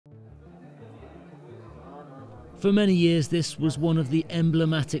For many years, this was one of the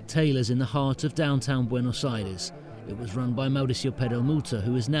emblematic tailors in the heart of downtown Buenos Aires. It was run by Mauricio Perelmutter,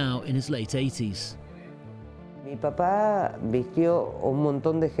 who is now in his late 80s. Mi papá vistió un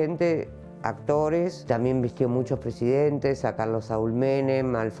montón de gente, actores, también vistió muchos presidentes, a Carlos Saúl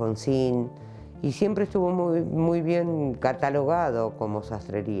Menem, a Alfonsín, y siempre estuvo muy bien catalogado como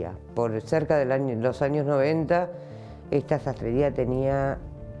sastrería. Por cerca de los años 90, esta sastrería tenía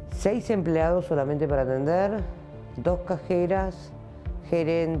 6 empleados solamente para atender, 2 cajeras,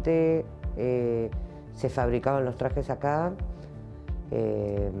 gerente, se fabricaban los trajes acá,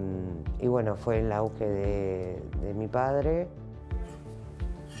 y bueno, fue el auge de mi padre.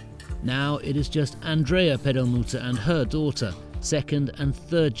 Now it is just Andrea Perelmutter and her daughter, second and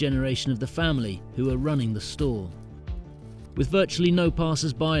third generation of the family, who are running the store. With virtually no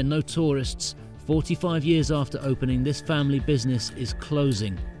passers-by and no tourists, 45 years after opening, this family business is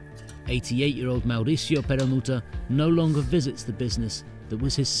closing. 88-year-old Mauricio Perelmutter no longer visits the business that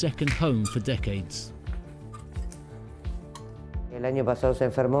was his second home for decades. El año pasado se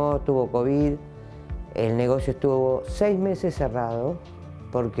enfermó, tuvo COVID, el negocio estuvo 6 meses cerrado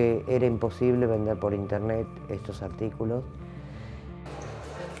porque era imposible vender por internet estos artículos.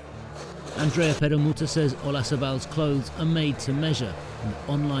 Andrea Perelmutter says Olazabal's clothes are made to measure and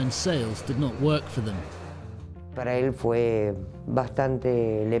online sales did not work for them. Para él fue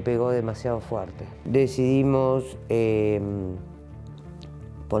bastante, le pegó demasiado fuerte. Decidimos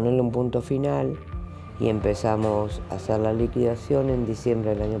ponerle un punto final y empezamos a hacer la liquidación en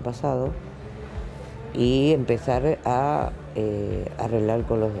diciembre del año pasado y empezar a arreglar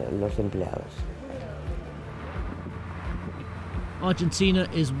con los empleados. Argentina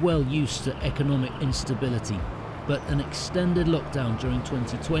is well used to economic instability, but an extended lockdown during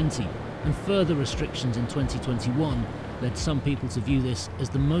 2020 and further restrictions in 2021 led some people to view this as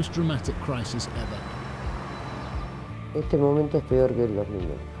the most dramatic crisis ever. Este momento es peor que el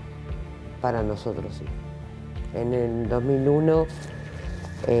 2001, para nosotros sí. En el 2001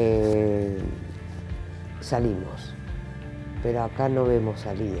 salimos, pero acá no vemos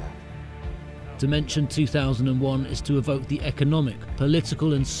salida. To mention 2001 is to evoke the economic,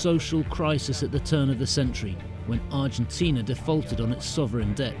 political and social crisis at the turn of the century, when Argentina defaulted on its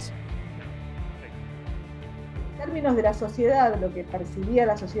sovereign debt. En términos de la sociedad, lo que percibía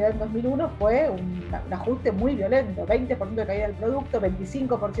la sociedad en 2001 fue un ajuste muy violento, 20% de caída del producto,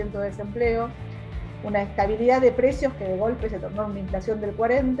 25% de desempleo, una estabilidad de precios que de golpe se tornó en una inflación del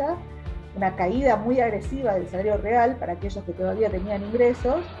 40%, una caída muy agresiva del salario real para aquellos que todavía tenían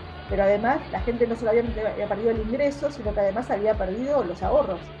ingresos, pero además la gente no solamente había perdido el ingreso, sino que además había perdido los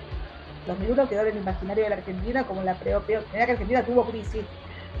ahorros. 2001 quedó en el imaginario de la Argentina como la peor. Mira que Argentina tuvo crisis,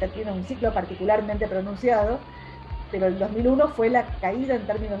 que tiene un ciclo particularmente pronunciado, pero el 2001 fue la caída en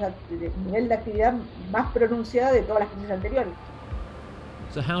términos de nivel de actividad más pronunciada de todas las crisis anteriores.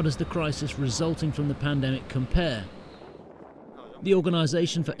 So how does the crisis resulting from the pandemic compare? The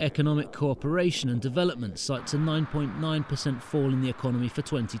Organisation for Economic Cooperation and Development cites a 9.9% fall in the economy for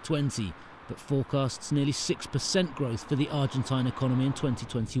 2020, but forecasts nearly 6% growth for the Argentine economy in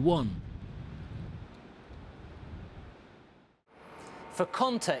 2021. For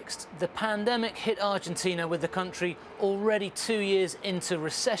context, the pandemic hit Argentina with the country already 2 years into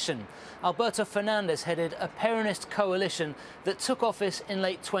recession. Alberto Fernandez headed a Peronist coalition that took office in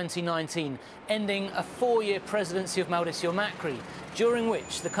late 2019, ending a 4-year presidency of Mauricio Macri, during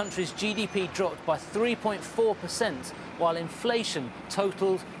which the country's GDP dropped by 3.4%, while inflation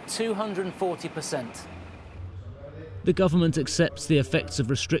totaled 240%. The government accepts the effects of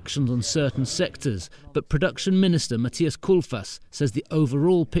restrictions on certain sectors, but Production Minister Matías Culfas says the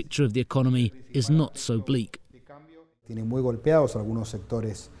overall picture of the economy is not so bleak. Tienen muy golpeados algunos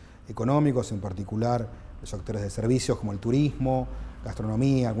sectores económicos, en particular los sectores de servicios como el turismo,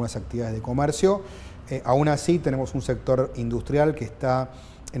 gastronomía, algunas actividades de comercio. Aún así tenemos un sector industrial que está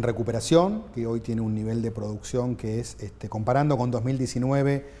en recuperación, que hoy tiene un nivel de producción que es, comparando con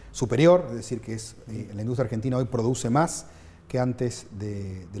 2019, superior, es decir, que la industria argentina hoy produce más que antes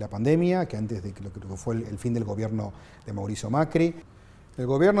de la pandemia, que antes de lo que fue el fin del gobierno de Mauricio Macri. El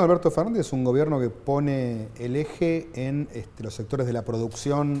gobierno de Alberto Fernández es un gobierno que pone el eje en los sectores de la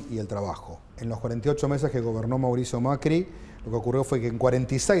producción y el trabajo. En los 48 meses que gobernó Mauricio Macri, lo que ocurrió fue que en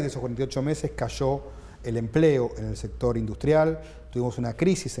 46 de esos 48 meses cayó el empleo en el sector industrial, tuvimos una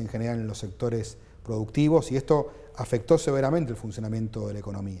crisis en general en los sectores productivos y esto afectó severamente el funcionamiento de la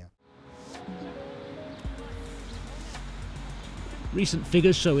economía. Recent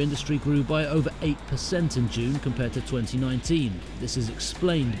figures show industry grew by over 8% in June compared to 2019. This is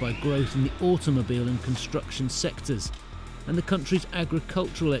explained by growth in the automobile and construction sectors. and the country's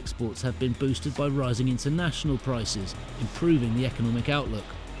agricultural exports have been boosted by rising international prices, improving the economic outlook.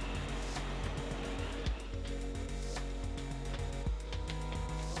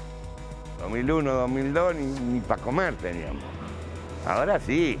 En 2001, 2002 ni para comer teníamos. Ahora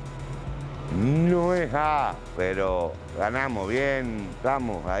sí, no es pero ganamos bien,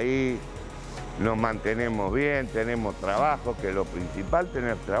 estamos ahí, nos mantenemos bien, tenemos trabajo, que es lo principal,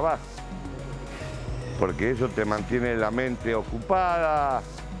 tener trabajo. Porque eso te mantiene la mente ocupada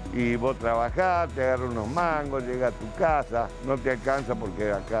y vos trabajás, te agarras unos mangos, llegas a tu casa, no te alcanza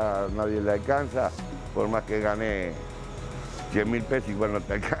porque acá nadie le alcanza, por más que gané 100.000 pesos igual no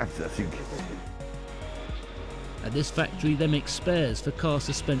te alcanza, así que... At this factory they make spares for car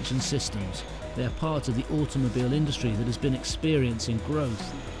suspension systems. They are part of the automobile industry that has been experiencing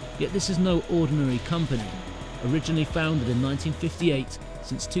growth. Yet this is no ordinary company. Originally founded in 1958,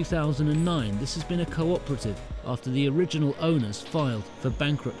 since 2009 this has been a cooperative after the original owners filed for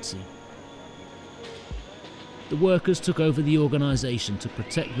bankruptcy. The workers took over the organisation to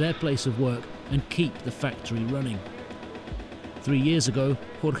protect their place of work and keep the factory running. 3 years ago,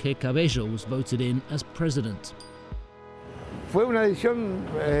 Jorge Cabello was voted in as president. Fue una decisión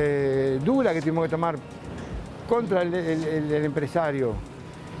dura que tuvimos que tomar contra el empresario,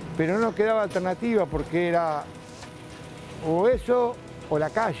 pero no nos quedaba alternativa porque era o eso o la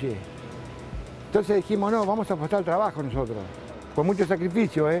calle. Entonces dijimos, no, vamos a apostar al trabajo nosotros. Con mucho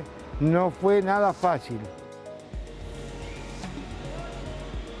sacrificio, no fue nada fácil.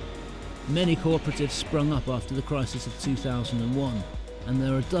 Many cooperatives sprung up after the crisis of 2001, and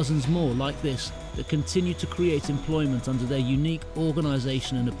there are dozens more like this that continue to create employment under their unique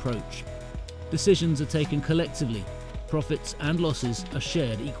organisation and approach. Decisions are taken collectively, profits and losses are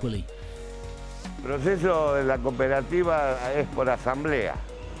shared equally. El proceso de la cooperativa es por asamblea.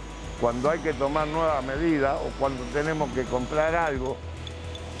 Cuando hay que tomar nuevas medidas o cuando tenemos que comprar algo,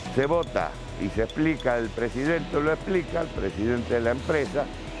 se vota y se explica, el presidente lo explica, el presidente de la empresa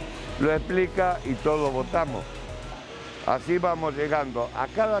lo explica y todos votamos. Así vamos llegando a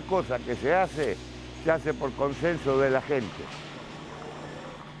cada cosa que se hace por consenso de la gente.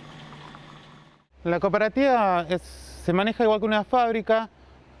 La cooperativa se maneja igual que una fábrica,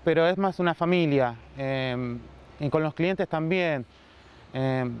 pero es más una familia. Y con los clientes también.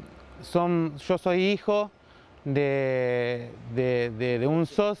 Yo soy hijo de un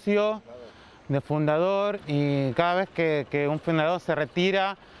socio, de fundador, y cada vez que un fundador se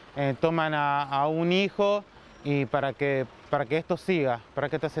retira, toman a un hijo y para que esto siga,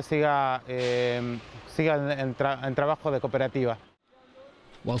 se siga en trabajo de cooperativa.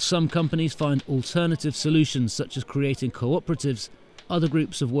 While some companies find alternative solutions such as creating cooperatives, other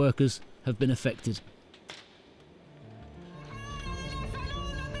groups of workers have been affected.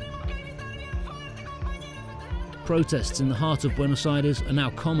 Protests in the heart of Buenos Aires are now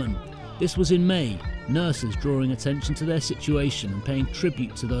common. This was in May, nurses drawing attention to their situation and paying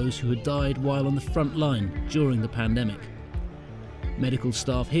tribute to those who had died while on the front line during the pandemic. Medical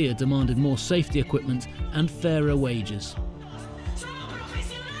staff here demanded more safety equipment and fairer wages.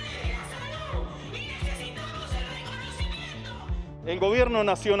 El gobierno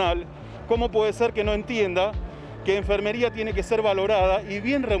nacional, ¿cómo puede ser que no entienda que enfermería tiene que ser valorada y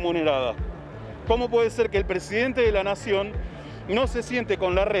bien remunerada? ¿Cómo puede ser que el presidente de la nación no se siente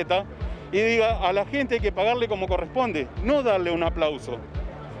con la reta y diga a la gente hay que pagarle como corresponde, no darle un aplauso?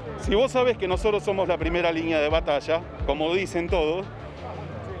 Si vos sabés que nosotros somos la primera línea de batalla, como dicen todos,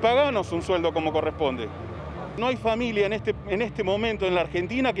 paganos un sueldo como corresponde. No hay familia en este momento en la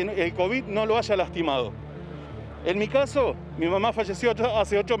Argentina que el COVID no lo haya lastimado. En mi caso, mi mamá falleció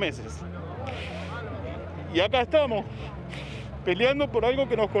hace 8 meses. Y acá estamos, peleando por algo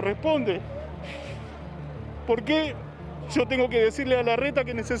que nos corresponde. ¿Por qué yo tengo que decirle a la reta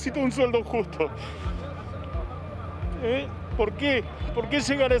que necesito un sueldo justo? ¿Por qué? ¿Por qué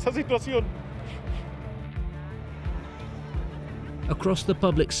llegar a esa situación? Across the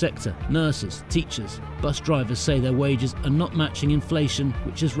public sector, nurses, teachers, bus drivers say their wages are not matching inflation,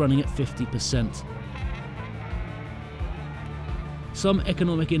 which is running at 50%. Some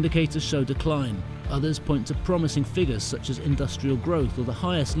economic indicators show decline. Others point to promising figures such as industrial growth or the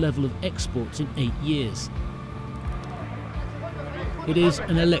highest level of exports in 8 years. It is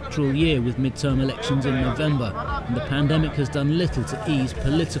an electoral year with midterm elections in November, and the pandemic has done little to ease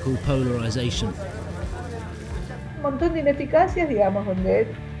political polarization. Un montón de ineficacias, digamos,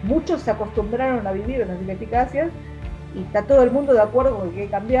 donde muchos se acostumbraron a vivir en las ineficacias y está todo el mundo de acuerdo con que hay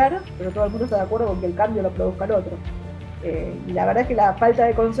que cambiar, pero todo el mundo está de acuerdo con que el cambio lo produzca el otro. Y la verdad es que la falta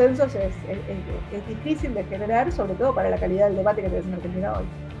de consensos es difícil de generar, sobre todo para la calidad del debate que tenemos en Argentina hoy.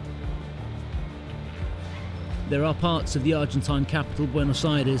 There are parts of the Argentine capital, Buenos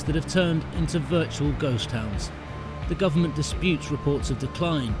Aires, that have turned into virtual ghost towns. The government disputes reports of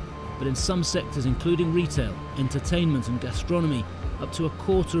decline, but in some sectors, including retail, entertainment and gastronomy, up to a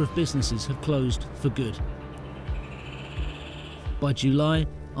quarter of businesses have closed for good. By July,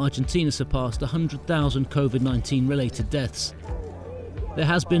 Argentina surpassed 100,000 COVID-19 related deaths. There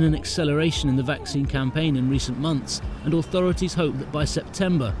has been an acceleration in the vaccine campaign in recent months, and authorities hope that by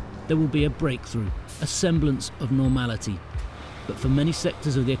September there will be a breakthrough, a semblance of normality. But for many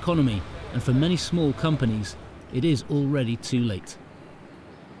sectors of the economy and for many small companies, it is already too late.